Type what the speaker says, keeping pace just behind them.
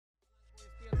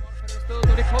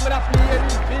kommer att bli en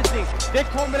utvisning. Det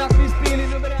kommer att bli spel i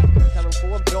nummer 1. Kan de få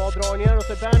en bra dragning här och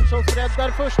så Berntsson räddar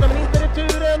första men inte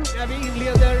returen. När vi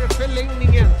inleder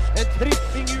förlängningen. En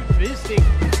tripping utvisning.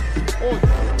 Oj,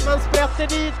 man sprätter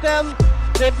dit den.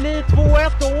 Det blir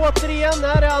 2-1 och återigen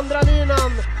är det andra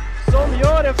linan som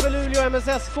gör det för Luleå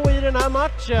MSSK i den här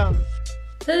matchen.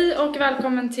 Hej och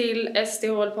välkommen till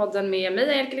SDHL-podden med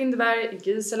mig Erika Lindeberg,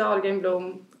 Gisela Ahlgren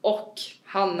Blom och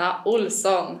Hanna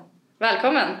Olsson.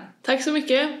 Välkommen! Tack så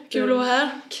mycket, kul att vara här.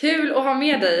 Kul att ha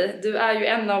med dig. Du är ju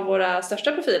en av våra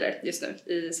största profiler just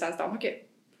nu i svensk damhockey.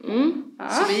 Ja.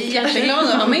 Så vi är jätteglada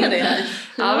att ha med dig här.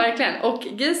 Ja, verkligen. Och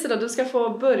Gisela, du ska få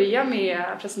börja med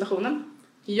presentationen.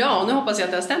 Ja, nu hoppas jag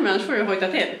att det stämmer, annars får du hojta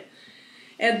till.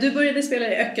 Du började spela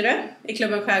i Öckerö i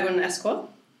klubben Skärgården SK.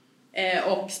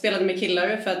 Och spelade med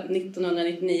killar född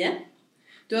 1999.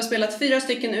 Du har spelat 4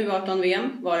 stycken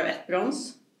U18-VM, varav 1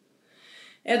 brons.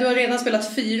 Du har redan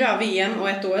spelat 4 VM och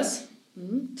 1 OS.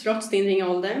 Trots din ringa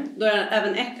ålder. Du har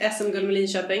även 1 SM-guld med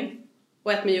Linköping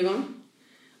och 1 med Djurgården.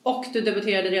 Och du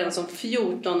debuterade redan som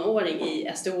 14-åring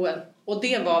i SDHL. Och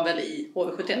det var väl i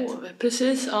HV71?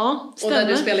 Precis, ja. Stämmer. Och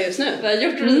där du spelar just nu. Jag har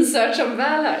gjort research som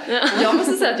väl här. Ja. Jag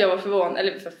måste säga att jag var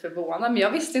förvånad. Men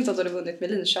jag visste inte att du hade vunnit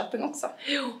med Linköping också.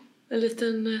 Jo, en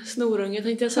liten snorunge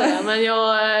tänkte jag säga. Men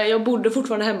jag bodde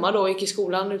fortfarande hemma då. Gick i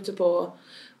skolan ute på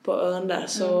ön där.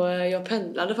 Så jag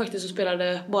pendlade faktiskt och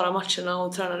spelade bara matcherna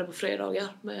och tränade på fredagar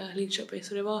med Linköping.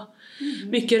 Så det var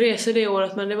mycket resor det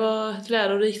året. Men det var ett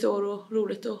lärorikt år och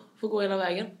roligt att få gå hela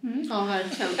vägen. Ja,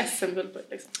 verkligen. SM-guld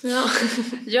liksom. Ja.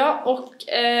 Ja, och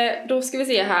då ska vi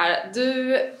se här.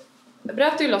 Du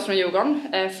bröt ju loss från Djurgården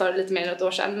för lite mer än ett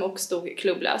år sedan och stod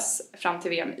klubblös fram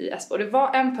till VM i Esbo. Det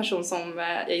var en person som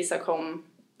jag gissar kom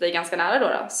dig ganska nära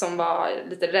då, som var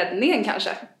lite räddningen kanske.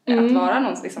 Att vara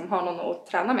någon, liksom, ha någon att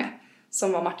träna med.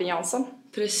 Som var Martin Jansson.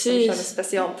 Precis. Som körde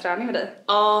specialträning med dig.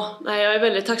 Ja, nej, jag är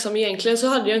väldigt tacksam. Egentligen så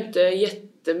hade jag inte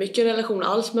jättemycket relation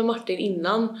alls med Martin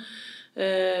innan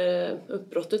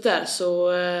uppbrottet där.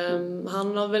 Så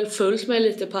han har väl följt mig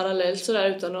lite parallellt sådär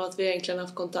utan att vi egentligen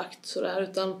haft kontakt sådär.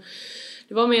 Utan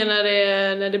det var mer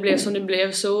när det blev som det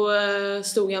blev så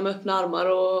stod jag med öppna armar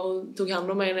och tog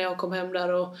hand om mig när jag kom hem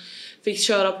där och fick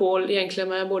köra på egentligen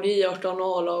med både I18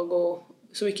 och A-lag och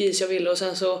så mycket is jag ville. Och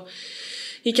sen så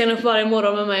gick han upp varje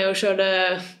morgon med mig och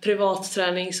körde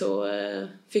privatträning så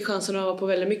fick chansen att öva på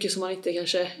väldigt mycket som man inte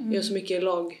kanske gör så mycket i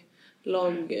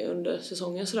lag under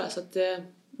säsongen sådär. Så att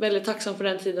väldigt tacksam för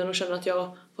den tiden och känner att jag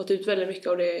har fått ut väldigt mycket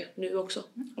av det nu också.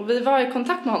 Och vi var i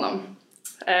kontakt med honom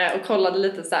och kollade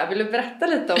lite så här. Vill du berätta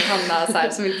lite om Hanna så här,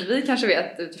 som inte vi kanske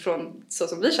vet utifrån så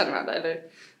som vi känner varandra? Eller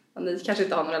ni kanske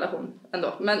inte har någon relation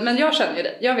ändå. Men jag känner ju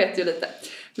det, jag vet ju lite.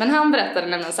 Men han berättade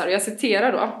nämligen så här, och jag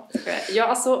citerar då. Ja,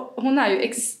 alltså, hon är ju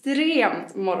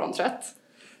extremt morgontrött.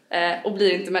 Och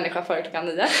blir inte människa före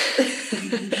 9.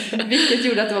 Vilket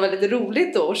gjorde att det var väldigt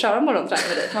roligt då att köra morgonträning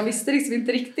med dig. Man visste liksom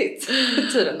inte riktigt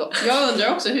tiden då. Jag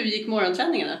undrar också, hur gick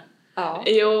morgonträningarna? Ja.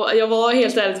 Jag var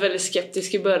helt ärligt väldigt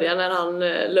skeptisk i början när han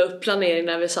la upp planering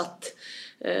när vi satt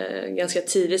ganska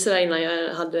tidigt sådär innan jag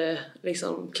hade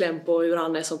liksom kläm på hur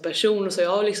han är som person. Så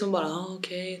jag liksom bara,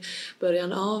 okej,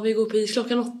 början, vi går på is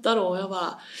klockan 8 då. Och jag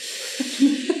bara...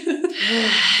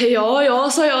 Ja,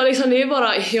 sa jag liksom, det är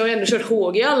bara, jag har ändå kört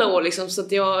HG i alla år liksom, så att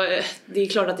det är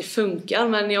klart att det funkar,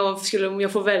 men om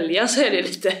jag får välja så är det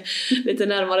lite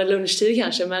närmare lunchtid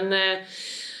kanske, men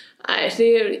nej,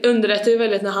 det underlättar ju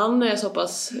väldigt när han är så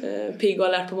pass pigg och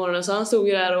alert på morgonen, så han stod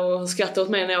ju där och skrattade åt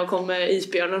mig när jag kom med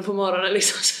isbjörnen på morgonen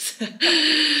liksom.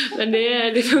 Men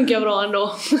det funkar bra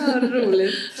ändå. Ja,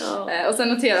 roligt. Ja. Och sen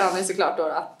noterar han ju såklart då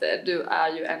att du är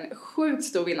ju en sjukt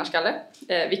stor vinnarskalle,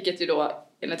 vilket ju då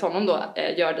enligt honom då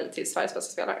gör dig till Sveriges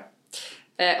bästa spelare.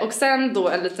 Och sen då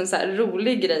en liten så här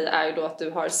rolig grej är ju då att du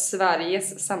har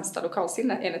Sveriges sämsta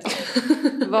lokalsinne enligt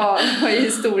honom. Vad är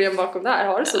historien bakom det här?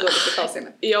 Har du så dåligt lokalsinne?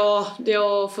 Ja,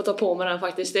 jag får ta på mig den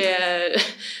faktiskt.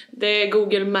 Det är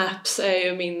Google Maps är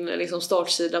ju min liksom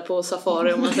startsida på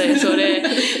Safari om man säger så.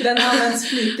 Den används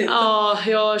flitigt. Ja,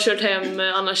 jag har kört hem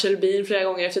Anna Kjellbin flera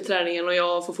gånger efter träningen och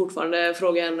jag får fortfarande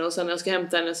fråga henne och sen när jag ska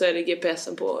hämta henne så är det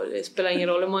GPSen på. Det spelar ingen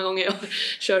roll hur många gånger jag har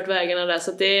kört vägarna där,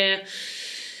 så det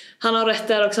han har rätt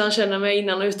där också, han känner mig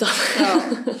innan och utan.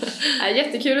 Ja.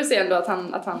 Jättekul att se ändå att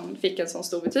han fick en sån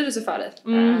stor betydelse för dig.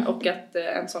 Och att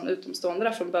en sån utomstående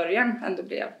där från början ändå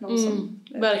blev någon som...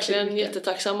 Verkligen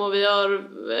jättetacksam, och vi har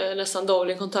nästan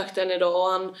daglig kontakt än idag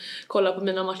och han kollar på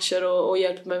mina matcher och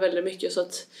hjälper mig väldigt mycket, så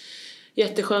att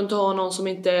jätteskönt att ha någon som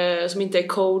inte är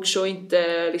coach och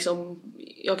inte liksom,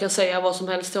 jag kan säga vad som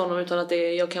helst till honom utan att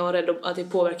jag kan vara rädd att det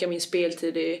påverkar min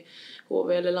speltid i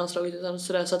HV eller landslaget utan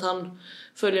så att han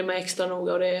följer mig extra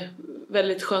noga, och det är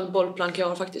väldigt skönt bollplank jag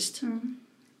har faktiskt.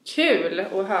 Kul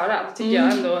att höra, tycker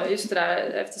jag ändå, just det där,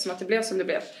 eftersom att det blev som det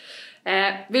blev.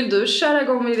 Vill du köra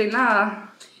igång med dina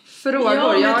frågor?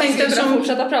 Ja, men jag tänkte som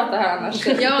fortsätta prata här annars.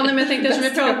 Ja, men jag tänkte eftersom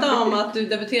vi pratade om att du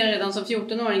debuterade redan som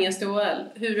 14-åring i SDHL,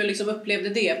 hur du liksom upplevde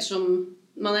det, eftersom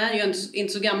man är ju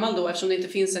inte så gammal då, eftersom det inte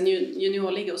finns en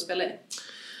juniorliga att spela i.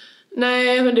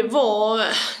 Nej, men det var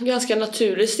ganska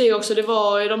naturligt steg också. Det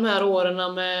var i de här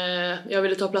åren med jag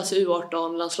ville ta plats i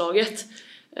U18-landslaget.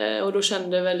 Och då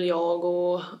kände väl jag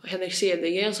och Henrik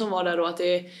Cedergren som var där då att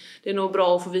det är nog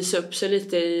bra att få visa upp sig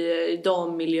lite i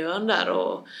dammiljön där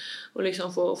och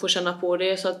liksom få känna på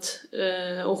det. Så att,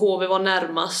 och HV var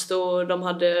närmast och de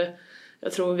hade,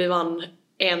 jag tror vi vann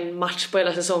en match på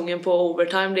hela säsongen på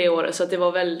overtime det året, så att det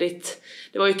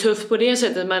var ju tufft på det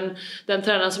sättet, men den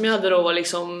tränaren som jag hade då var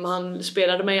liksom, han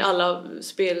spelade mig i alla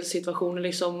spelsituationer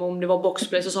liksom, om det var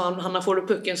boxplay så sa han, Hanna, får du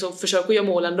pucken så försök att göra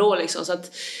mål ändå liksom, så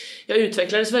att jag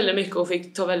utvecklades väldigt mycket och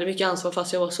fick ta väldigt mycket ansvar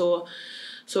fast jag var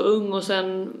så ung. Och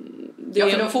sen ja,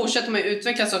 för då fortsätter man ju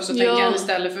utvecklas också, tänker jag,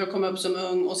 istället för att komma upp som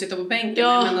ung och sitta på bänken.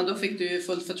 Ja. Men då fick du ju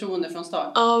fullt förtroende från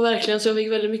start. Ja, verkligen. Så jag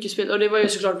fick väldigt mycket spel. Och det var ju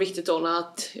såklart viktigt då när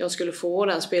att jag skulle få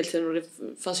den speltiden. Och det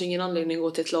fanns ju ingen anledning att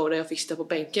gå till ett lag där jag fick sitta på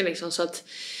bänken liksom. Så att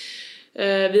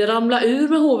vi ramlade ur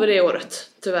med HV det året,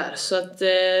 tyvärr. Så att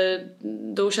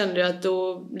då kände jag att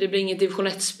det blir inget division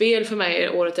 1-spel för mig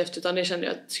året efter. Utan det kände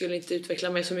jag att jag skulle inte utveckla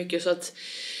mig så mycket. Så att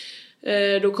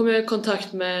då kom jag i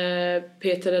kontakt med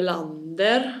Peter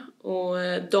Elander. Och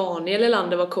Daniel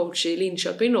Elander var coach i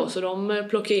Linköping då. Så de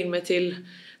plockade in mig till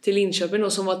Linköping då,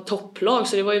 som var ett topplag.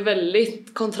 Så det var ju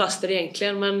väldigt kontraster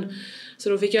egentligen. Men så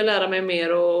då fick jag lära mig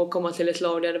mer och komma till ett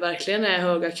lag där det verkligen är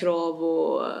höga krav.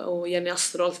 Och Jenny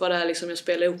Asterholt var där liksom, jag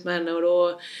spelade ihop med henne. Och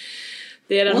då,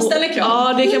 det är hon ställer krav.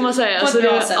 Ja, det kan man säga. På ett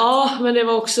bra sätt. Ja, men det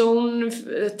var också, hon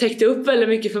täckte upp väldigt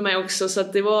mycket för mig också. Så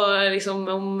att det var liksom,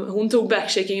 hon tog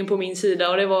backcheckingen på min sida.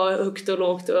 Och det var högt och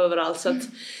lågt överallt. Så att,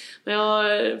 men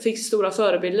jag fick stora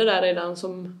förebilder där redan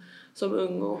som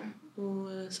ung. Och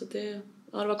så att det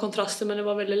var kontraster, men det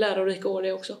var väldigt lärorika år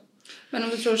det också. Men om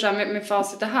du tror så här med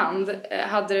facit i hand,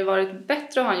 hade det varit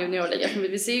bättre att ha en juniorliga? För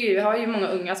vi har ju många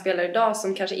unga spelare idag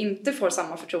som kanske inte får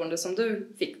samma förtroende som du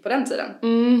fick på den tiden.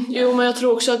 Jo, men jag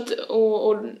tror också att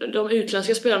och de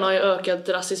utländska spelarna har ju ökat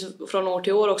drastiskt från år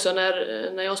till år också.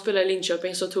 När jag spelade i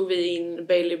Linköping så tog vi in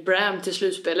Bailey Bram till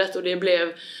slutspelet och det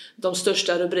blev de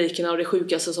största rubrikerna och det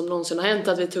sjukaste som någonsin har hänt,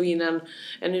 att vi tog in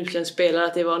en utländsk spelare,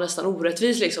 att det var nästan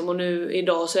orättvist liksom. Och nu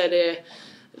idag så är det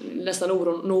nästan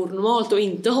onormalt att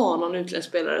inte ha någon utländsk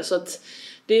spelare, så att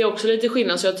det är också lite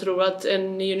skillnad. Så jag tror att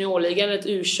en juniorliga eller ett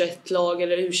U21-lag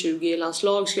eller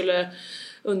U20-landslag skulle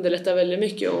underlätta väldigt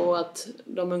mycket, och att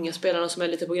de unga spelarna som är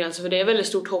lite på gränsen, för det är väldigt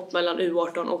stort hopp mellan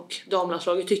U18 och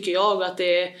damlandslaget, tycker jag, att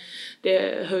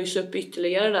det höjs upp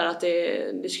ytterligare där, att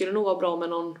det skulle nog vara bra med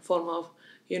någon form av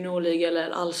juniorliga eller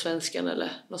allsvenskan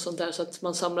eller något sånt där, så att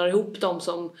man samlar ihop dem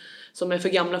som är för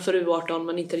gamla för U18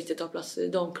 men inte riktigt har plats i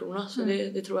damkrona. Så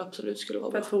det tror jag absolut skulle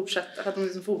vara bra. För att de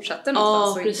liksom fortsätter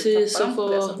någonstans och precis, inte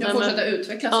tappar dem. Och fortsätta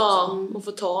utvecklas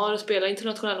också. Och spela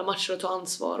internationella matcher och ta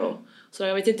ansvar. Så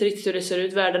jag vet inte riktigt hur det ser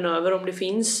ut världen över, om det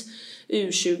finns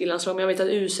U20-landslag, men jag vet att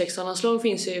U16-landslag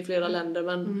finns i flera länder,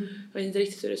 men jag vet inte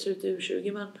riktigt hur det ser ut i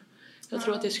U20, men jag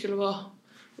tror att det skulle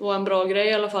vara en bra grej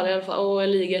i alla fall. Och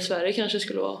en liga i Sverige kanske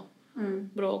skulle vara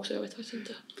bra också, jag vet faktiskt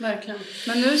inte. Verkligen.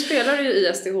 Men nu spelar du ju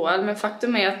i SDHL, men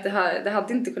faktum är att det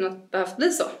hade inte kunnat behövt bli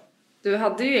så.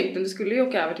 Du skulle ju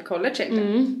åka över till college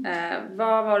egentligen.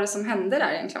 Vad var det som hände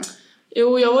där egentligen?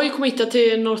 Jo, jag var ju committad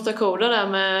till North Dakota där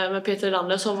med Peter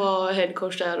Elander som var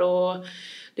headcoach där, och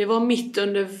det var mitt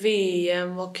under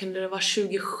VM, vad kunde det vara,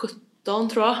 2017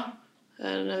 tror jag.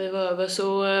 När vi var över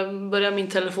så började min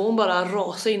telefon bara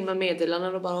rasa in med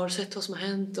meddelanden och bara, har du sett vad som har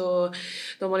hänt? Och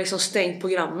de har liksom stängt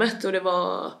programmet, och det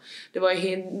var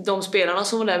de spelarna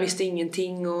som var där visste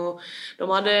ingenting, och de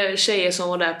hade tjejer som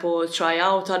var där på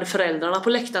tryout och hade föräldrarna på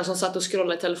läktaren som satt och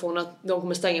scrollade i telefonen att de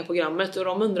kommer stänga programmet, och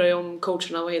de undrar ju om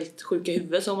coacherna var helt sjuka i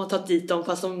huvudet som har tagit dit dem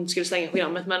fast de skulle stänga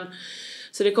programmet. Men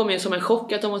så det kom ju som en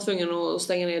chock att de var tvungna att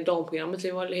stänga ner damprogrammet.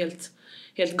 Det var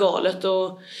helt galet.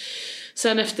 Och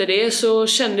sen efter det så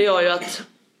kände jag ju att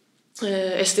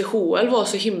SDHL var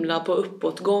så himla på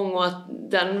uppåtgång, och att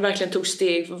den verkligen tog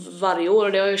steg varje år.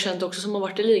 Och det har jag känt också som har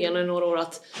varit i ligan i några år,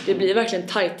 att det blir verkligen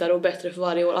tajtare och bättre för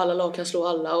varje år. Alla lag kan slå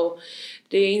alla, och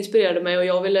det inspirerade mig, och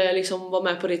jag ville liksom vara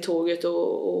med på det tåget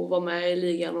och vara med i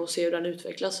ligan och se hur den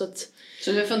utvecklas.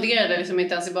 Så du funderade liksom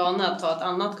inte ens i banan att ta ett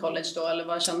annat college då, eller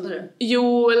vad kände du?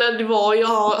 Jo, eller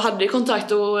jag hade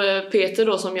kontakt, och Peter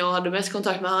då som jag hade mest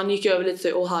kontakt med, han gick över lite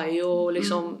till Ohio och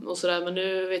liksom och sådär, men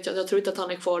nu vet jag tror inte att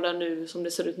han är kvar där nu som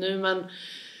det ser ut nu, men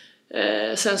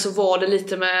Sen så var det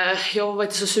lite med, jag var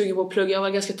inte så sugen på att plugga, jag var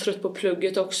ganska trött på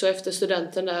plugget också efter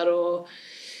studenten där och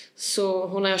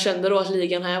när jag kände då att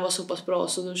ligan här var så pass bra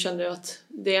så då kände jag att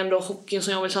det är ändå hockeyn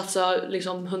som jag vill satsa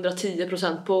liksom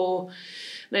 110% på.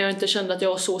 När jag inte kände att jag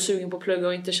var så sugen på att plugga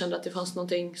och inte kände att det fanns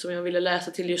någonting som jag ville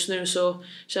läsa till just nu så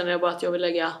kände jag bara att jag vill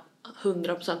lägga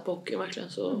 100% på hockey verkligen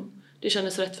så det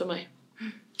kändes rätt för mig.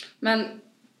 Men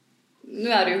nu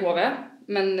är du i HV,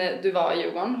 men du var i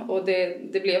Djurgården och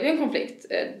det blev ju en konflikt.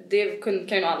 Det kan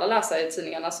ju nog alla läsa i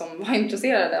tidningarna som var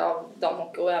intresserade av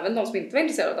damhockey och även de som inte var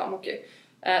intresserade av damhockey.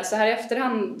 Så här i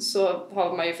efterhand så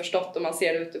har man ju förstått och man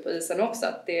ser ute på isen också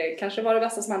att det kanske var det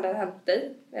bästa som hade hänt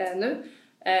dig nu.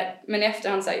 Men i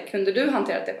efterhand så här, kunde du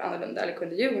hantera det annorlunda eller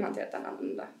kunde Djurgården hantera det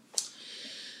annorlunda?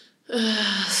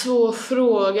 Svår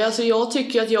fråga. Alltså jag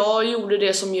tycker att jag gjorde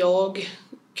det som jag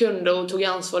kunde och tog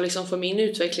ansvar liksom för min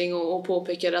utveckling och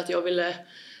påpekade att jag ville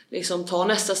liksom ta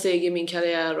nästa steg i min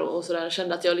karriär och sådär. Jag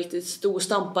kände att jag lite stod och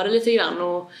stampade lite grann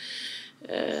och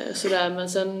sådär. Men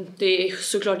sen det är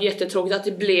såklart jättetråkigt att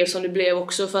det blev som det blev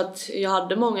också för att jag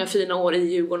hade många fina år i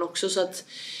Djurgården också så att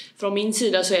från min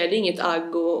sida så är det inget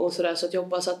agg och sådär så att jag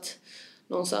hoppas att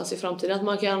någonstans i framtiden att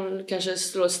man kan kanske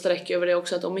slå ett streck över det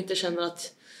också att de inte känner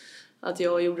att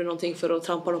jag gjorde någonting för att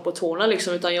trampa dem på tårna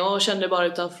liksom utan jag kände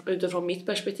bara utifrån mitt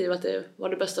perspektiv att det var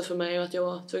det bästa för mig och att jag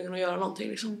var tvungen att göra någonting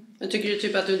liksom. Men tycker du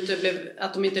typ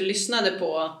att de inte lyssnade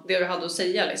på det du hade att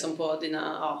säga liksom på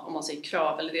dina om man säger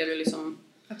krav eller det du liksom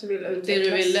att du ville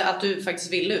utvecklas? Att du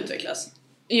faktiskt ville utvecklas?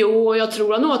 Jo, jag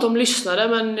tror nog att de lyssnade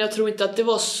men jag tror inte att det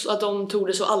var att de tog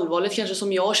det så allvarligt kanske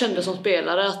som jag kände som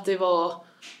spelare att det var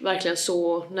verkligen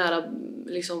så nära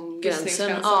liksom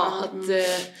gränsen. Ja,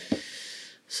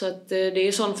 så att det är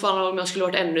i sån fall om jag skulle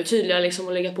varit ännu tydligare liksom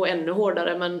och lägga på ännu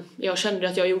hårdare men jag kände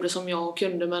att jag gjorde som jag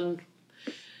kunde men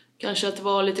kanske att det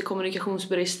var lite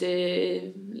kommunikationsbrist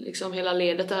i liksom hela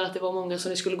ledet där att det var många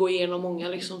som det skulle gå igenom många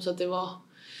liksom så att det var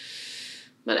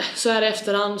men så här i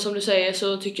efterhand som du säger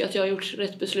så tycker jag att jag har gjort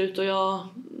rätt beslut och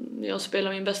jag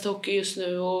spelar min bästa hockey just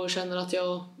nu och känner att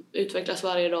jag utvecklas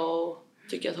varje dag och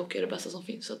tycker att hockey är det bästa som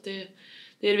finns så att det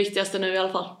är det viktigaste nu i alla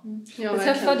fall. Jag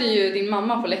träffade ju din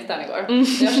mamma på läktaren igår.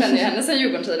 Jag känner ju henne sedan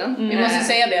Djurgårdstiden. Vi måste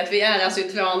säga det att vi är alltså i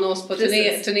Tranås på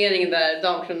turneringen där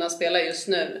damkronorna spelar just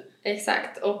nu.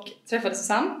 Exakt, och träffade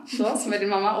Susanne då, som är din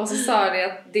mamma och så sa det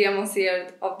att det man ser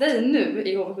av dig nu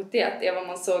i HV71 är vad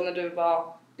man såg när du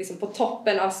var liksom på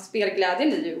toppen av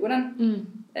spelglädjen i Djurgården.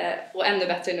 Och ännu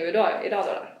bättre nu idag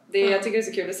då. Jag tycker det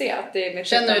är så kul att se att det är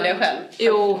känner du det själv?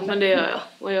 Jo, men det gör jag.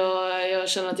 Och jag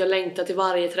känner att jag längtar till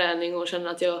varje träning och känner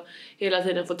att jag hela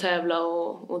tiden får tävla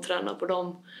och träna på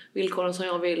de villkoren som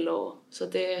jag vill. Så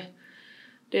att det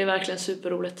är verkligen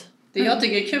superroligt. Det jag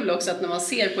tycker är kul också att när man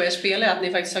ser på er spelare att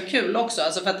ni faktiskt har kul också.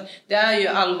 Alltså för att det är ju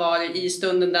allvar i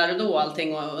stunden där och då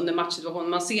allting och under matchsituationen.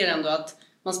 Man ser ändå att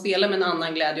man spelar med en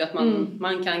annan glädje och att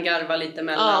man kan garva lite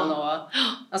mellan och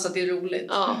alltså att det är roligt.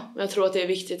 Ja, jag tror att det är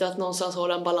viktigt att någonstans ha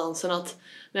den balansen att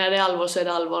när det är allvar så är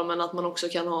det allvar men att man också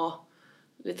kan ha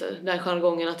lite den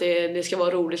jargongen att det ska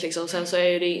vara roligt liksom. Sen så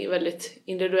är det väldigt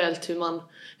individuellt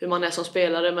hur man är som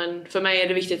spelare men för mig är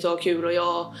det viktigt att ha kul och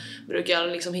jag brukar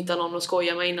liksom hitta någon och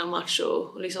skoja med innan match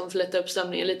och liksom lätta upp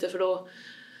stämningen lite för då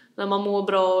när man mår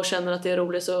bra och känner att det är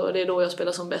roligt så det är då jag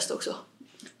spelar som bäst också.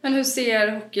 Men hur ser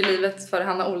hockeylivet för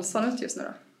Hanna Olsson ut just nu då?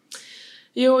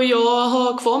 Jo, jag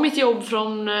har kvar mitt jobb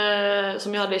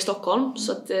som jag hade i Stockholm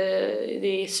så att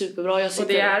det är superbra. Och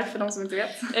det är för de som inte vet?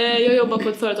 Jag jobbar på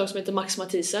ett företag som heter Max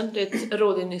Mathisen. Det är ett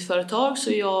rådgivningsföretag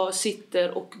så jag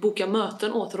sitter och bokar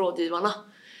möten åt rådgivarna.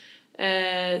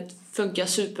 Funkar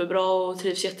superbra och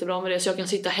trivs jättebra med det så jag kan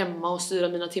sitta hemma och styra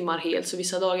mina timmar helt. Så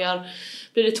vissa dagar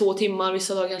blir det 2 timmar,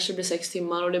 vissa dagar kanske det blir 6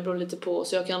 timmar och det beror lite på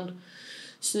så jag kan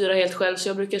styra helt själv så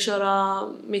jag brukar köra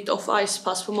mitt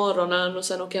off-ice-pass på morgonen och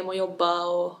sen åka hem och jobba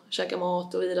och käka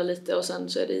mat och vila lite och sen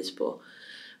så är det is på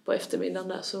eftermiddagen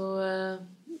där så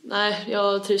nej,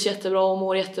 jag trivs jättebra och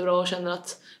mår jättebra och känner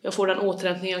att jag får den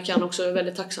återhämtning jag kan också, är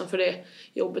väldigt tacksam för det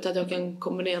jobbet att jag kan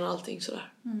kombinera allting sådär.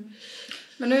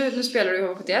 Men nu spelar du i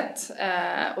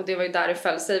HV71 och det var ju där det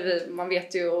föll sig. Man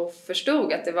vet ju och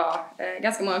förstod att det var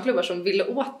ganska många klubbar som ville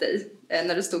åt dig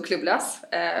när du stod klubblös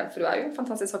för du är ju en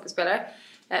fantastisk hockeyspelare.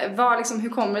 Hur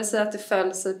kommer det sig att det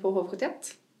föll sig på HV71?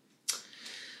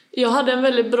 Jag hade en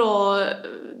väldigt bra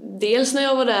dels när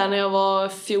jag var där när jag var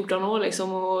 14 år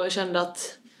liksom, och kände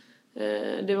att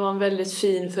det var en väldigt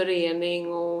fin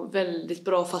förening och väldigt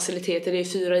bra faciliteter. Det är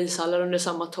 4 ishallar under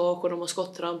samma tak och de har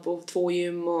skottramp och 2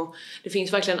 gym och det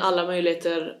finns verkligen alla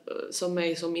möjligheter som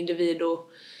mig som individ att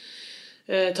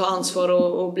ta ansvar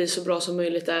och bli så bra som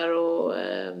möjligt där och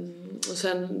Och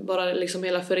sen bara liksom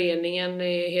hela föreningen,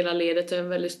 hela ledet är en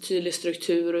väldigt tydlig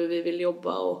struktur och vi vill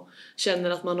jobba och känner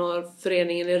att man har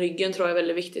föreningen i ryggen tror jag är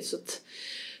väldigt viktigt.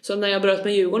 Så när jag bröt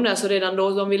med Djurgården där så redan då,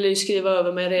 de ville ju skriva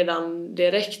över mig redan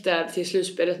direkt där till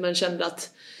slutspelet men kände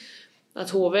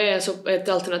att HV är ett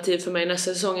alternativ för mig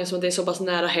nästa säsong eftersom det är så pass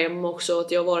nära hem också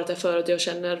att jag har varit där förut och jag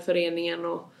känner föreningen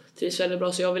och trivs väldigt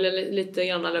bra så jag ville lite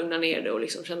grann lugna ner det och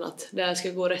liksom känna att det här ska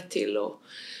gå rätt till och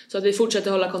så att vi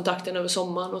fortsätter hålla kontakten över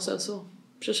sommaren och sen så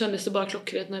kändes det bara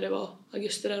klockrent när det var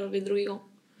augusti där och vi drog igång.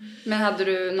 Men hade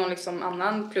du någon liksom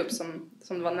annan klubb som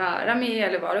du var nära med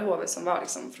eller var det HV som var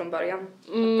liksom från början?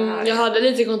 Jag hade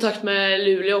lite kontakt med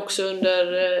Luleå också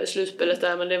under slutspelet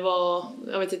där men det var,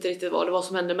 jag vet inte riktigt vad det var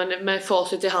som hände men med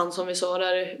facit i hand som vi sa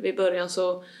där vid början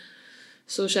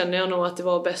så känner jag nog att det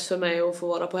var bäst för mig att få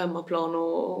vara på hemmaplan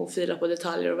och fila på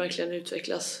detaljer och verkligen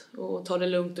utvecklas och ta det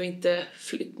lugnt och inte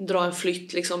dra en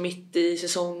flytt liksom mitt i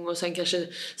säsong och sen kanske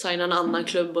signa en annan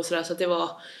klubb och sådär så att det var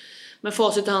med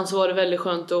facit i hand så var det väldigt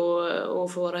skönt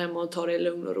att få vara hemma och ta det i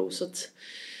lugn och ro så att,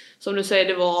 som du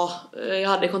säger jag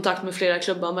hade kontakt med flera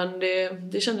klubbar men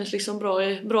det kändes liksom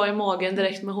bra i magen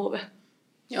direkt med HV.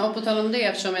 Ja, på tal om det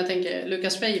eftersom jag tänker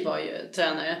Lukas Frey var ju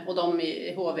tränare och de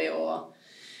i HV och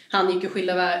han gick ju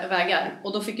skilda vägar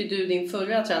och då fick ju du din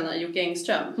förra tränare Jocke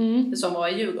Engström som var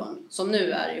i Djurgården som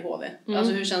nu är i HV.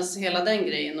 Alltså hur känns hela den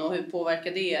grejen och hur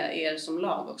påverkar det er som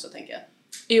lag också tänker jag?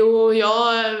 Jo,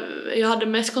 jag hade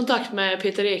mest kontakt med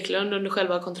Peter Eklund under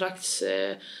själva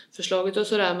kontraktsförslaget och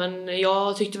sådär men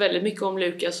jag tyckte väldigt mycket om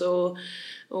Lukas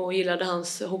och gillade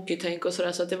hans hockeytänk och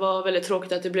sådär så att det var väldigt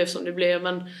tråkigt att det blev som det blev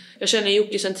men jag känner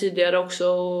Jocke sedan tidigare också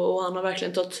och han har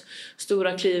verkligen tagit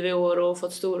stora kliv i år och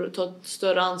fått tagit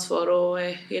större ansvar och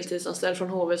är heltidsanställd från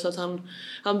HV så att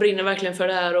han brinner verkligen för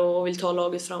det här och vill ta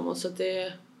laget framåt så att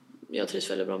jag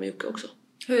trivs väldigt bra med Jocke också.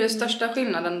 Hur är största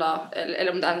skillnaden då,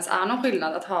 eller om det ens är någon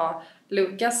skillnad att ha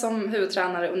Lukas som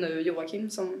huvudtränare och nu Joakim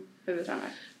som huvudtränare?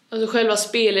 Alltså själva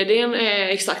spelidén är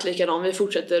exakt likadan. Vi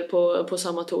fortsätter på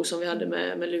samma tåg som vi hade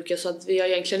med Lukas så att vi har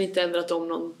egentligen inte ändrat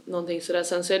om någonting sådär.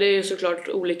 Sen så är det ju såklart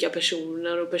olika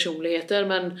personer och personligheter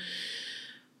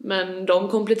men de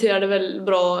kompletterade väl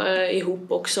bra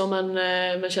ihop också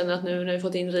men känner att nu när vi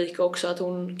fått in Rika också att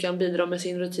hon kan bidra med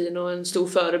sin rutin och en stor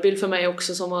förebild för mig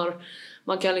också som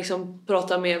man kan liksom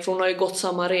prata mer för hon har ju gått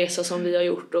samma resa som vi har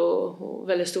gjort och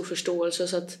väldigt stor förståelse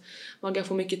så att man kan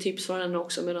få mycket tips från henne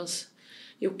också medan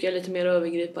Jocke är lite mer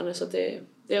övergripande så att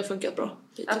det har funkat bra.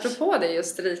 Apropå det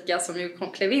just Rika som ju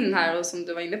klev in här och som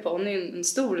du var inne på, hon är ju en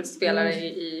stor spelare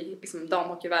i liksom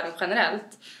damhockeyvärlden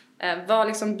generellt. Vad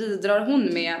liksom bidrar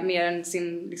hon med mer än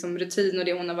sin liksom rutin och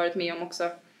det hon har varit med om också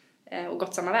och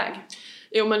gått samma väg?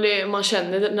 Jo men man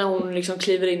känner när hon liksom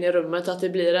kliver in i rummet att det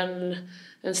blir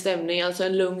en stämning, alltså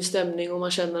en lugn stämning och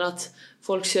man känner att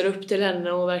folk ser upp till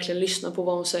henne och verkligen lyssnar på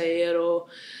vad hon säger och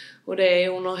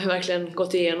hon har verkligen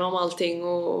gått igenom allting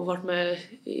och varit med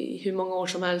i hur många år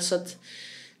som helst så att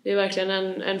det är verkligen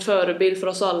en förebild för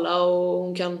oss alla och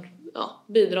hon kan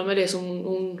bidra med det som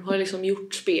hon har liksom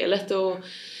gjort spelet och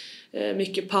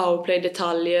mycket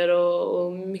powerplay-detaljer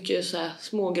och mycket så här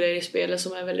små grejer i spelet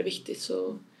som är väldigt viktigt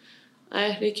så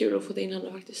nej, det är kul att få in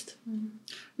henne faktiskt.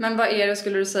 Men vad är det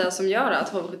skulle du säga som gör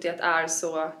att HV71 är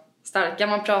så starka?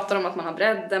 Man pratar om att man har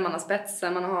bredden, man har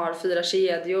spetsen, man har 4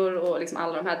 kedjor och liksom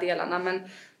alla de här delarna. Men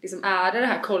liksom, är det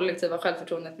här kollektiva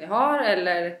självförtroendet ni har?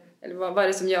 Eller vad är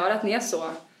det som gör att ni är så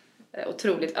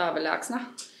otroligt överlägsna?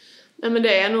 Nej, men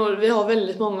det är nog, vi har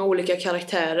väldigt många olika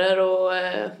karaktärer och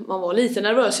man var lite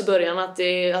nervös i början att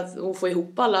få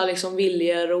ihop alla liksom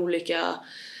viljor och olika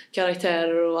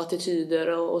karaktärer och attityder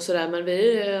och sådär men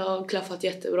vi har klaffat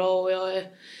jättebra och jag är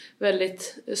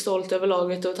väldigt stolt över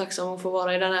laget och tacksam att få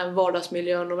vara i den här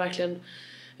vardagsmiljön och verkligen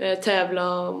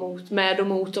tävla med och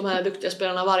mot de här duktiga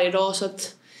spelarna varje dag så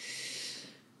att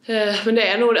men det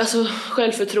är nog, alltså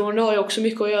självförtroende har ju också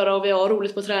mycket att göra och vi har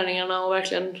roligt på träningarna och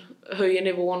verkligen höjer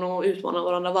nivån och utmanar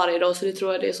varandra varje dag så det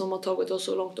tror jag är det som har tagit oss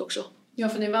så långt också. Ja,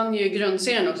 för ni vann ju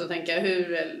grundserien också tänker jag.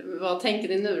 Vad tänker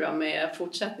ni nu då med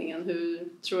fortsättningen? Hur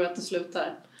tror du att det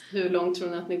slutar? Hur långt tror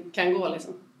ni att ni kan gå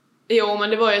liksom? Jo, men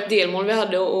det var ju ett delmål vi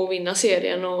hade att vinna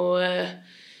serien och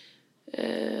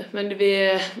men vi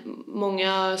är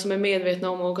många som är medvetna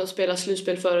om att spela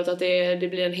slutspel förut att det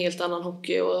blir en helt annan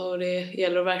hockey och det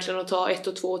gäller verkligen att ta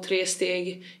 1, 2, 3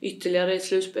 steg ytterligare i ett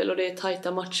slutspel och det är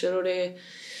tajta matcher och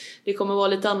det kommer vara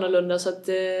lite annorlunda så att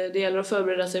det gäller att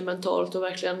förbereda sig mentalt och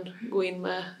verkligen gå in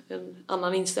med en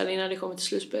annan inställning när det kommer till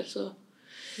slutspel så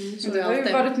Du har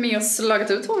ju varit med och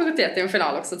slagit ut HV71 i en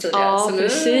final också tidigare. Ja, så nu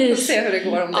precis. får vi se hur det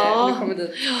går om du kommer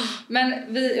dit.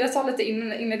 Men jag sa lite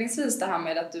inledningsvis det här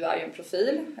med att du är ju en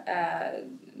profil.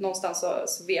 Någonstans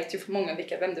så vet ju för många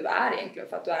vem du är egentligen.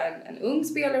 För att du är en ung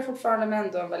spelare fortfarande, men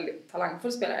ändå en väldigt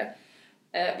talangfull spelare.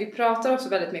 Vi pratar också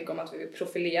väldigt mycket om att vi vill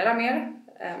profilera mer.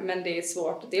 Men det är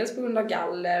svårt, dels på grund av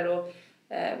galler och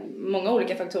många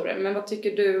olika faktorer. Men vad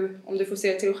tycker du, om du får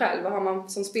se till dig själv, vad har man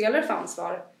som spelare för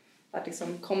ansvar att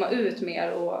liksom komma ut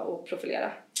mer och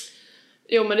profilera?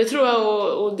 Jo, men det tror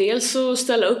jag, och dels så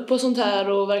ställa upp på sånt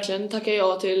här och verkligen tacka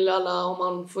ja till alla om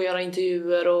man får göra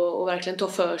intervjuer och verkligen ta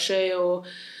för sig och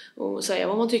säga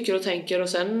vad man tycker och tänker. Och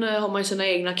sen har man ju sina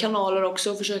egna kanaler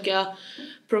också och försöka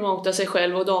promota sig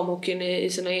själv och damhockeyn i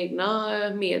sina egna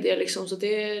medier liksom. Så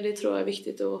det tror jag är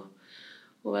viktigt och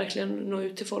verkligen nå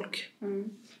ut till folk.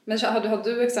 Men har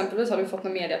du exempelvis fått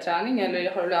någon mediaträning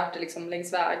eller har du lärt dig liksom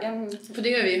längs vägen? För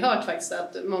det har vi ju hört faktiskt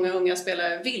att många unga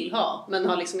spelare vill ha, men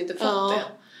har liksom inte fått det.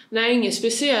 Nej, inget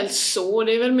speciellt så.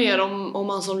 Det är väl mer om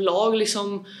man som lag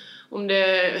liksom, om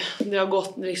det har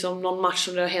gått liksom någon match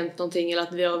och det har hänt någonting eller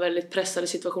att vi har väldigt pressade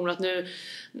situationer, att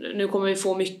nu kommer vi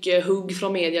få mycket hugg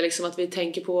från media liksom, att vi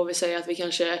tänker på vad vi säger, att vi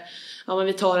kanske men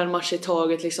vi tar en match i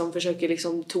taget liksom, försöker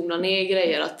liksom tona ner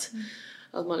grejer, att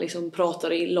man liksom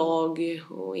pratar i lag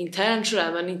och internt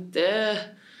sådär, men inte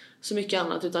så mycket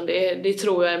annat, utan det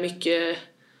tror jag är mycket,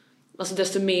 alltså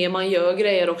desto mer man gör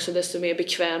grejer också, desto mer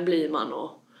bekväm blir man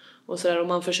och sådär, och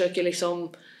man försöker liksom,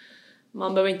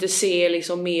 man behöver inte se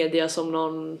liksom media som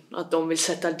någon, att de vill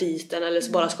sätta dit den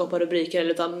eller bara skapa rubriker,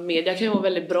 utan media kan ju vara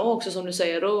väldigt bra också som du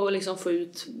säger, och liksom få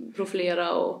ut,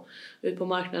 profilera och ut på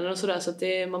marknaden och sådär, så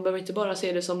att man behöver inte bara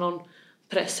se det som någon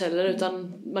press heller,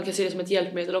 utan man kan se det som ett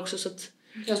hjälpmedel också, så att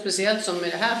ja, speciellt som i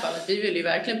det här fallet, vi vill ju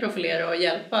verkligen profilera och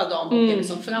hjälpa damhockeyn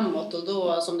liksom framåt, och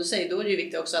då, som du säger, då är det ju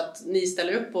viktigt också att ni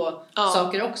ställer upp på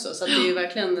saker också, så att det är ju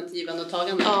verkligen ett givande och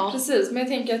tagande. Ja, precis, men jag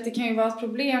tänker att det kan ju vara ett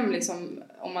problem liksom,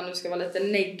 om man nu ska vara lite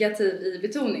negativ i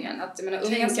betoningen, att jag menar,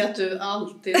 tänk att du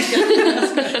alltid ska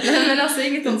nej, men alltså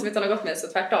inget ont som inte har gått med, så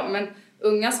tvärtom, men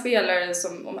unga spelare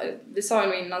som, vi sa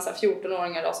ju innan, så här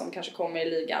 14-åringar då, som kanske kommer i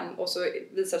ligan och så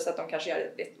visar det sig att de kanske gör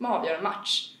ett avgörande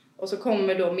match. Och så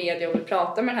kommer då media och vill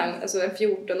prata med den här, alltså en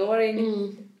 14-åring.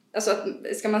 Alltså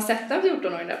att, ska man sätta en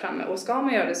 14-åring där framme, och ska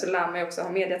man göra det så lär man ju också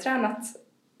ha mediatränat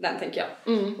den, tänker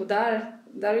jag. Och där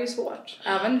är det ju svårt,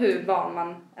 även hur van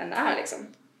man än är liksom.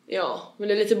 Ja, men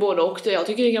det är lite både och det. Jag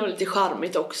tycker det kan vara lite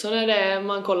charmigt också när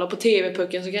man kollar på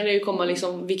TV-pucken, så kan det ju komma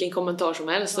liksom vilken kommentar som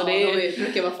helst. Ja, och det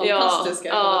brukar vara fantastiska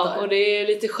kommentarer. Ja, och det är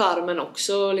lite charmen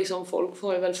också. Liksom, folk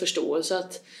får ju väl förståelse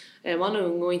att är man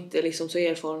ung och inte liksom så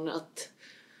erfaren, att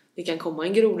det kan komma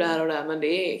en groda här och där, men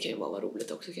det kan ju vara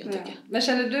roligt också, kan jag tycka. Men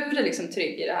känner du dig liksom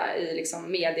trygg i det här, i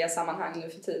liksom mediasammanhang nu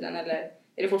för tiden, eller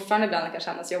är det fortfarande ibland det kan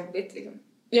kännas jobbigt liksom?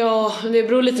 Ja, det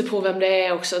beror lite på vem det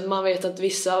är också. Man vet att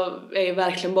vissa är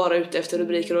verkligen bara ute efter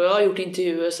rubriker, och jag har gjort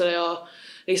intervjuer så där jag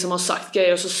liksom har sagt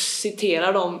grejer och så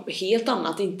citerar de helt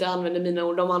annat, inte använder mina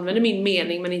ord. De använder min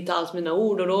mening men inte alls mina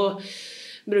ord, och då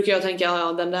brukar jag tänka,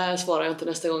 ja den där svarar jag inte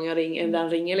nästa gång den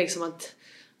ringer liksom, att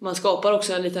man skapar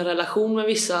också en liten relation med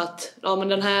vissa, att ja men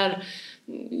den här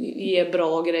ger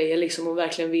bra grejer liksom och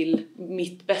verkligen vill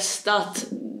mitt bästa, att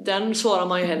den svarar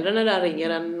man ju hellre när den ringer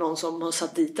än någon som har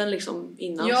satt dit den liksom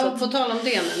innan. Ja, på tal om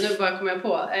det nu bara kommer jag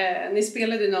på. Ni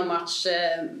spelade ju någon match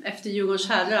efter Djurgårdens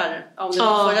herrar, om det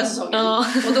var förra säsongen.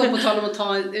 Och då på tal om att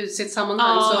ta ut sitt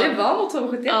sammanhang. Så det var mot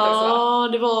HV71 också. Ja,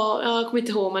 det var, jag kommer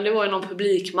inte ihåg, men det var ju någon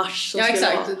publikmatch. Ja,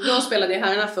 exakt. Då spelade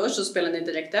herrarna först och spelade ni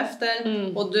direkt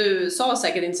efter. Och du sa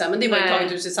säkert inte så här, men det var ju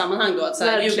taget ut sitt sammanhang då, att så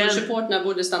här, Djurgårdssupporterna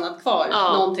borde stannat kvar.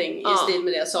 Någonting i stil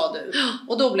med det, sa du.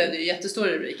 Och då blev det ju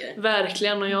jättestora rubriker.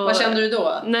 Verkligen. Och vad kände du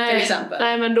då, till exempel?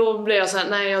 Nej, men då blev jag så här,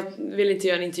 nej jag vill inte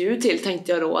göra en intervju till,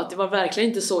 tänkte jag då. Att det var verkligen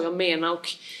inte så jag menade. Och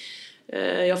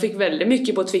jag fick väldigt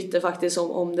mycket på Twitter faktiskt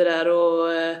om det där. Och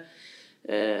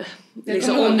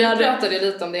liksom, om det pratade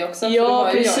lite om det också. Ja,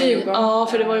 för precis.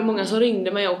 För det var ju många som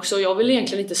ringde mig också. Jag ville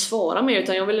egentligen inte svara mer,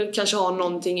 utan jag ville kanske ha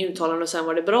någonting uttalande och sen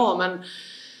var det bra.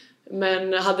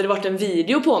 Men hade det varit en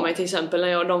video på mig till exempel,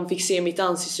 när de fick se mitt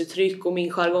ansiktsuttryck och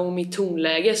min jargong och mitt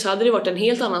tonläge, så hade det varit en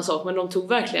helt annan sak. Men de tog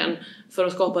verkligen för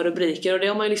att skapa rubriker, och det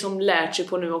har man ju liksom lärt sig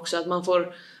på nu också, att man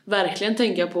får verkligen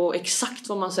tänka på exakt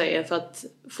vad man säger, för att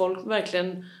folk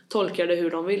verkligen tolkar det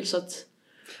hur de vill. Så att,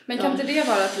 men kan inte det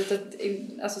vara ett litet,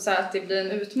 alltså så här, att det blir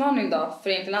en utmaning då för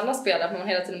egentligen alla spelare, att man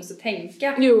hela tiden måste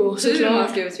tänka hur man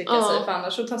ska uttrycka sig, för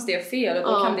annars så tas det fel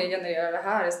och då kan det generera det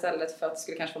här istället för att det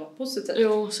skulle kanske vara något positivt.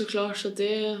 Jo, såklart. Så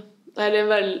det, Nej, det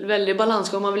är en väldig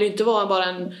balansgång. Man vill ju inte vara bara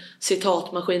en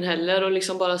citatmaskin heller och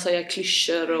liksom bara säga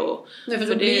klyschor och... Nej, för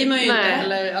då blir man ju inte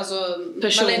heller... Alltså,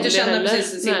 man lär inte känna heller.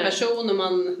 Precis sin person och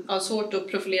man har svårt att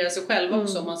profilera sig själv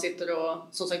också om man sitter och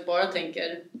som sagt bara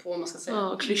tänker på vad man ska säga.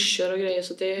 Ja, klyschor och grejer.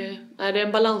 Så det är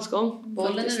en balansgång.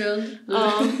 Bollen faktiskt. är rund.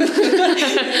 Ja.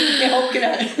 Jag hockar det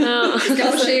här. Ja. Ska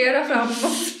forcera framåt.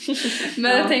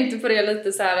 Men jag tänkte på det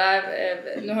lite så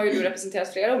här. Nu har ju du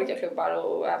representerat flera olika klubbar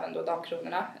och även då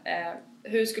Damkronorna.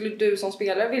 Hur skulle du som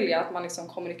spelare vilja att man liksom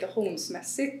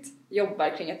kommunikationsmässigt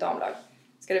jobbar kring ett damlag?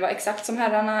 Ska det vara exakt som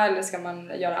herrarna eller ska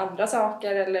man göra andra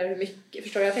saker eller hur mycket?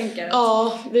 Förstår jag tänker?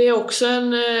 Ja, det är också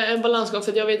en balansgång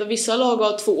för att jag vet att vissa lag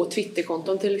har 2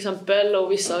 Twitterkonton till exempel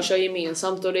och vissa kör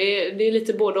gemensamt och det är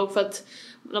lite både och för att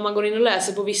när man går in och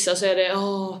läser på vissa så är det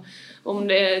om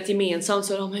det är ett gemensamt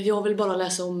så men jag vill bara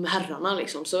läsa om herrarna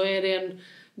liksom så är det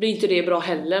blir inte det bra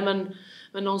heller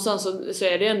men någonstans så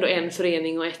är det ändå en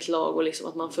förening och ett lag och liksom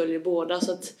att man följer båda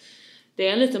så att det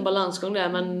är en liten balansgång där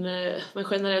men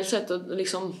generellt sett att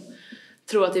liksom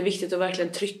tror att det är viktigt att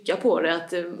verkligen trycka på det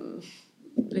att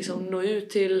liksom nå ut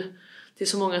till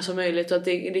så många som möjligt och att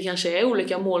det kanske är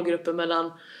olika målgrupper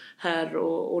mellan herr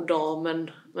och dam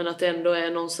men att det ändå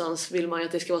är någonstans vill man ju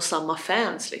att det ska vara samma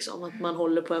fans liksom att man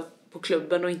håller på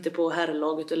klubben och inte på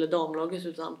herrlaget eller damlaget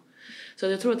utan så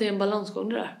jag tror att det är en balansgång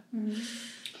det där.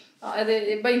 Ja,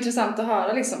 det är bara intressant att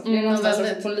höra liksom. För det är någonstans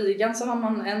också på ligan så har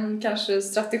man en kanske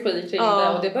strategi kring det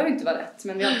och det behöver inte vara rätt.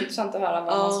 Men det är alltid intressant att höra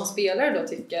vad man som spelare då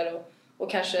tycker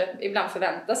och kanske ibland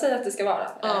förvänta sig att det ska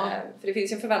vara. För det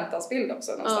finns ju en förväntansbild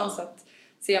också någonstans. Så att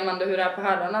ser man då hur det är på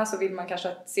herrarna så vill man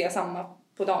kanske se samma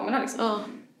på damerna liksom.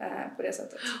 På det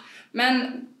sättet.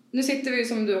 Men nu sitter vi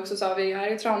som du också sa, vi är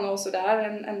här i Tranås och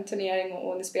där en turnering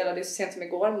och ni spelade ju så sent som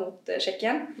igår mot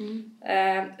Tjeckien.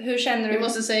 Hur känner du? Vi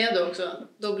måste säga då också,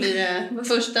 då blir det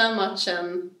första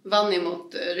matchen vann ni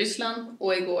mot Ryssland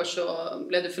och igår så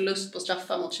blev det förlust på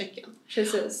straffar mot Tjeckien.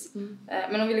 Precis.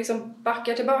 Men om vi liksom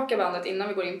backar tillbaka bandet innan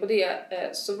vi går in på det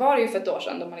så var det ju för ett år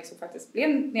sedan då man liksom faktiskt blev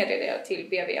nedgraderad till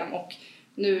BVM och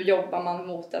nu jobbar man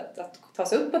mot att ta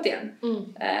sig uppåt igen.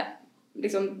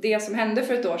 Liksom det som hände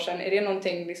för ett år sedan, är det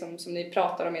någonting liksom som ni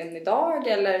pratar om än idag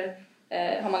eller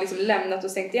har man liksom lämnat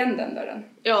och stängt igen den dörren?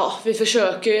 Ja, vi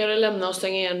försöker lämna och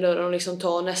stänga igen dörren och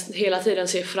liksom hela tiden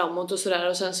se framåt och sådär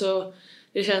och sen så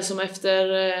det känns som efter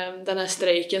den här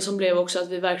strejken som blev också att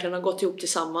vi verkligen har gått ihop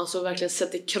tillsammans och verkligen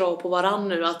sätter krav på varann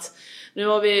nu att nu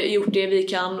har vi gjort det vi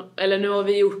kan eller nu har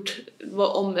vi gjort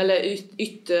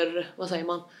vad säger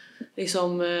man?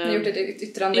 Liksom, ni har gjort ett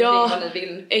yttrande kring vad ni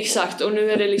vill. Exakt, och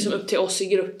nu är det liksom upp till oss i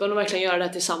gruppen och verkligen göra det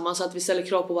här tillsammans. Att vi ställer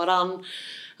krav på varann.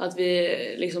 Att vi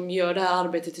liksom gör det här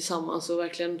arbetet tillsammans och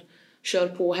verkligen kör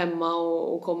på hemma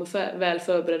och kommer väl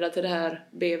förberedda till det här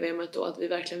BVMet och att vi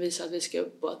verkligen visar att vi ska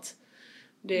upp och att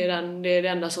det är det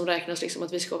enda som räknas liksom,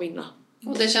 att vi ska vinna.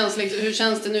 Och det känns liksom, hur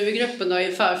känns det nu i gruppen då?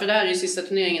 För det här är ju sista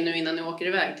turneringen nu innan ni åker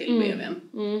iväg till BVM.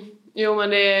 Jo men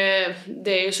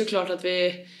det är ju såklart att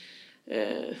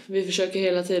vi försöker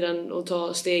hela tiden att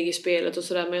ta steg i spelet och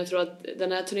sådär men jag tror att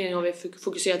den här turneringen har vi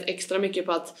fokuserat extra mycket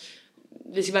på att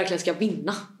vi verkligen ska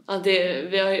vinna. Att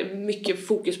vi har mycket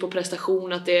fokus på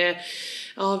prestation att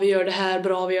vi gör det här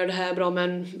bra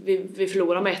men vi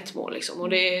förlorar med 1 mål liksom. Och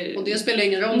det spelar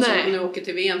ingen roll om ni åker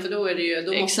till VM för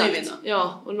då måste vi vinna.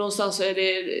 Ja, och någonstans så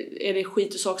är det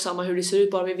skit och sak samma hur det ser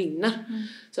ut bara vi vinner.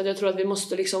 Så att jag tror att vi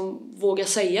måste liksom våga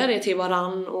säga det till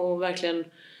varann och verkligen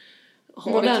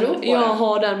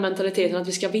ha den mentaliteten att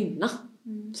vi ska vinna.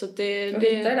 Så att det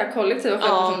där kollektiva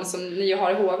självförtroendet som ni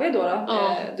har i HV då.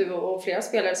 Du och flera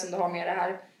spelare som du har med det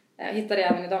här hittar det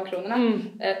även i Damkronorna.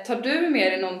 Tar du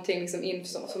med dig någonting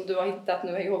liksom som du har hittat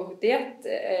nu i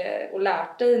HV71 och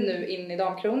lärt dig nu in i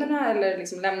Damkronorna eller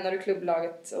liksom lämnar du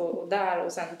klubblaget och där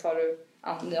och sen tar du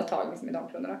nya tag liksom i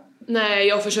Damkronorna? Nej,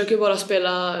 jag försöker bara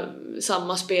spela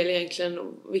samma spel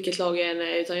egentligen vilket lag jag än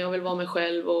är utan jag vill vara mig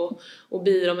själv och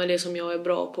bidra med det som jag är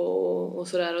bra på och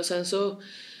sådär och sen så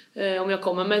om jag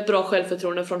kommer med ett bra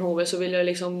självförtroende från HV så vill jag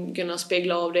liksom kunna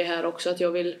spegla av det här också att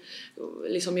jag vill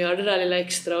liksom göra det där lilla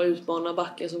extra och utmana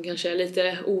backen som kanske är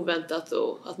lite oväntat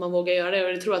och att man vågar göra det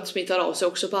och det tror jag att smittar av sig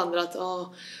också på andra att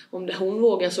om hon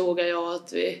vågar så vågar jag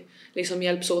att vi liksom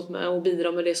hjälps åt med och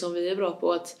bidra med det som vi är bra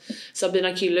på att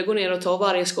Sabina Kylle går ner och tar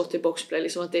varje skott i boxplay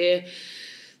liksom att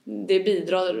det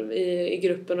bidrar i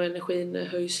gruppen och energin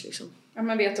höjs liksom. Ja,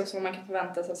 man vet också vad man kan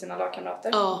förvänta sig av sina lagkamrater.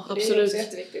 Ja, det absolut. är också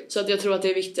jätteviktigt. Så att jag tror att det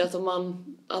är viktigt att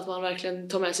man verkligen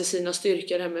tar med sig sina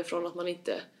styrkor hemifrån. Att man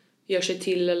inte gör sig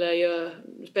till eller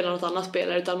spelar något annat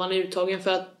spel. Utan man är uttagen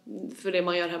för det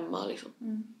man gör hemma. Liksom.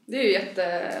 Det är ju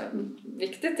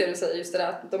jätteviktigt det du säger just det där.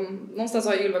 Att någonstans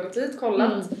har Ylva gått dit,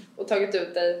 kollat. och tagit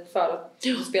ut dig för att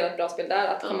spela ett bra spel där,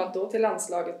 att komma då till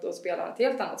landslaget och spela ett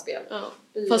helt annat spel.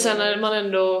 Fast sen är man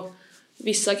ändå,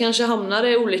 vissa kanske hamnar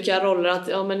i olika roller,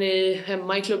 att men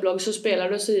hemma i klubblag så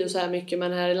spelar du så här mycket,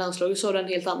 men här i landslaget så har det en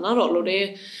helt annan roll, och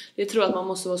det tror jag att man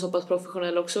måste vara så pass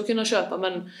professionell också och kunna köpa,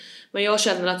 men jag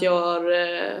känner att jag har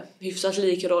hyfsat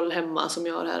lik roll hemma som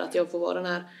jag har här, att jag får vara den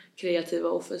här kreativa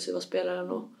offensiva spelaren,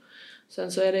 och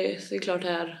sen så är det klart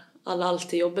här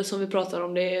alltid jobbet som vi pratar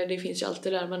om, det finns ju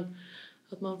alltid där, men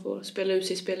att man får spela ut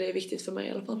sitt spel är viktigt för mig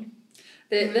i alla fall.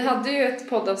 Vi hade ju ett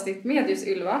poddavsnitt med just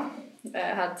Ylva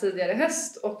här tidigare i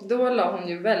höst, och då la hon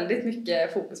ju väldigt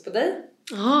mycket fokus på dig.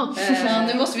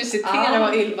 Nu måste vi citera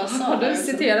vad Ylva sa. Har du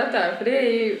citerat där? För det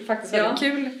är ju faktiskt väldigt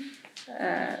kul.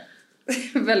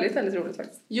 Väldigt, väldigt roligt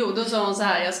faktiskt. Jo, då sa hon så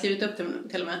här, jag har skrivit upp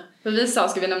till och med. För vi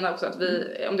ska vi nämna också att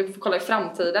om du får kolla i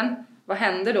framtiden, vad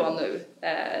händer då nu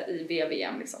i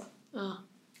VVM liksom?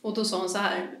 Och då sa hon så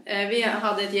här, vi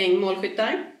hade ett gäng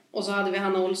målskyttar, och så hade vi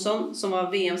Hanna Olsson som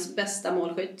var VMs bästa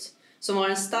målskytt, som var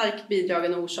en stark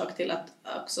bidragande orsak till att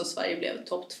också Sverige blev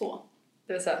topp 2.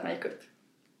 Det vill säga att man gick upp.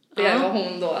 Det är vad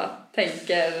hon då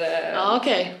tänker.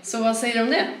 Okej. Så vad säger du om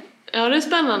det? Ja, det är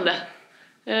spännande.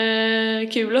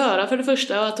 Kul att höra för det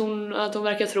första att hon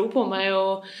verkar tro på mig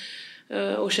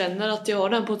och känner att jag har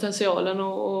den potentialen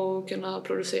och kunna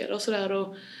producera och sådär,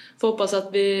 och får hoppas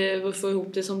att vi får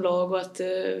ihop det som lag och att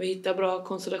vi hittar bra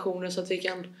konstellationer så att vi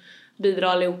kan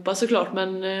bidra allihopa såklart,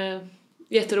 men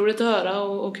jätteroligt att höra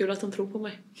och kul att hon tror på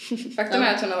mig. Faktum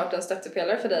är att hon har varit en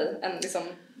stöttepelare för dig, en liksom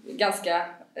ganska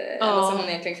ända sedan hon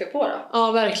egentligen klev på då.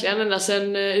 Ja, verkligen, ända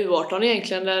sedan U18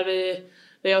 egentligen,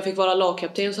 där jag fick vara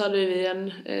lagkapten, så hade vi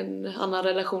en annan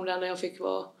relation där när jag fick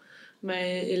vara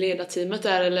med i ledarteamet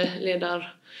där, eller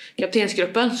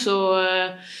ledarkaptensgruppen, så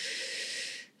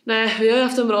nej, vi har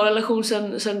haft en bra relation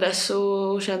sen dess,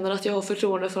 och känner att jag har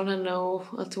förtroende från henne och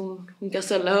att hon kan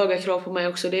ställa höga krav på mig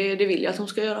också. Det vill jag att hon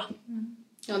ska göra.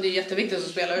 Ja, det är jätteviktigt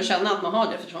som spelare att känna att man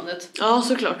har det förtroendet. Ja,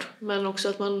 såklart. Men också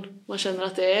att man känner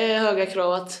att det är höga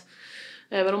krav, att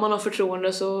även om man har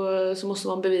förtroende så måste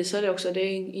man bevisa det också. Det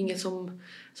är inget som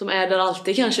är där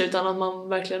alltid kanske, utan att man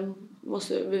verkligen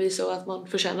måste bevisa att man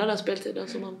förtjänar den speltiden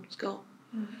som man ska ha.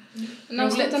 En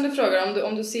avslutande fråga,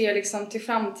 om du ser liksom till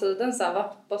framtiden, så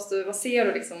här, vad ser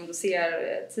du liksom, om du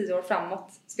ser 10 år framåt?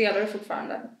 Spelar du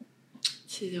fortfarande?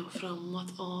 10 år framåt?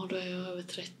 Ja, då är jag över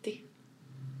 30.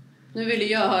 Nu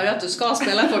vill jag höra att du ska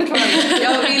spela fortfarande.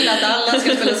 Jag vill att alla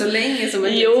ska spela så länge som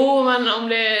möjligt. Jo, men om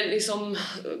det liksom...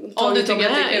 Om du tycker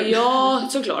att det är kul. Ja,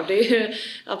 såklart. Det är,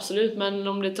 absolut. Men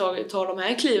om det tar de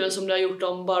här kliven som det har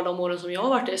gjort bara de åren som jag har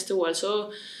varit i STHL,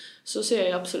 så ser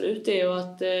jag absolut det. Och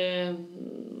att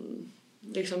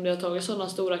liksom det har tagit sådana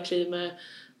stora kliv med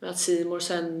att Simor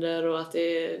sänder, och att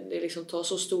det liksom tar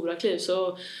så stora kliv.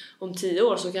 Så om 10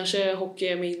 år så kanske hockey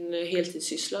är min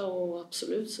heltidssyssla, och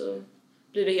absolut så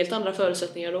blir det helt andra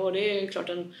förutsättningar då. Det är klart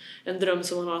en dröm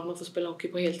som man har, att man får spela hockey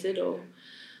på heltid, och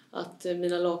att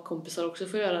mina lagkompisar också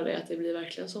får göra det, att det blir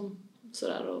verkligen som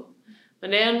sådär.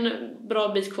 Men det är en bra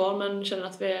bit kvar, men känner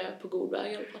att vi är på god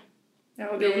väg i alla fall. Ja,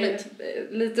 och det är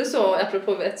lite så,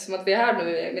 apropå eftersom att vi är här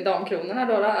nu med damkronorna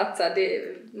då, att så här,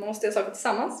 man måste göra saker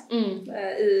tillsammans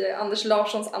i Anders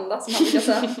Larssons anda, som han brukar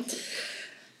säga.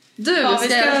 Vi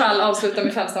ska i alla fall avsluta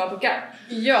med 5 snabba puckar.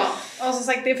 Ja, och som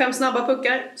sagt det är 5 snabba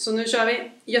puckar, så nu kör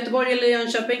vi. Göteborg eller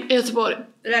Jönköping? Göteborg.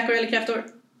 Räkor eller kräftor?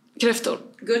 Kräftor.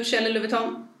 Gucci eller Louis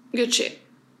Vuitton? Gucci.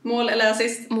 Mål eller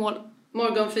assist? Mål.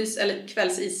 Morgonfys eller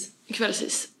kvällsis?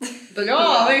 Kvällsis.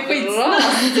 Bra, det är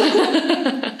skitsnabbt.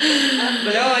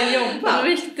 Bra jobbat.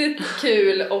 Riktigt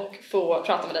kul att få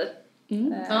prata med dig.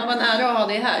 Ja, vad en ära att ha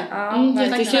dig här.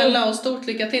 Tack snälla, och stort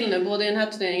lycka till nu, både i den här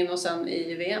turneringen och sen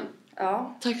i VM.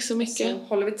 Ja. Tack så mycket. Så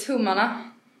håller vi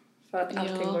tummarna för att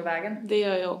allting går vägen. Det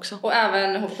gör jag också. Och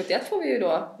även H71 får vi ju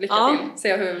då lycka till.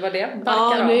 Se vad det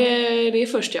barkar av. Det är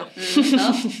först ja, precis.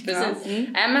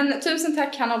 Men tusen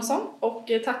tack Hanna Olsson, och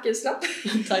tack Isla.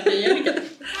 Tack Erika.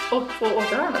 Och på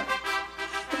återhörande.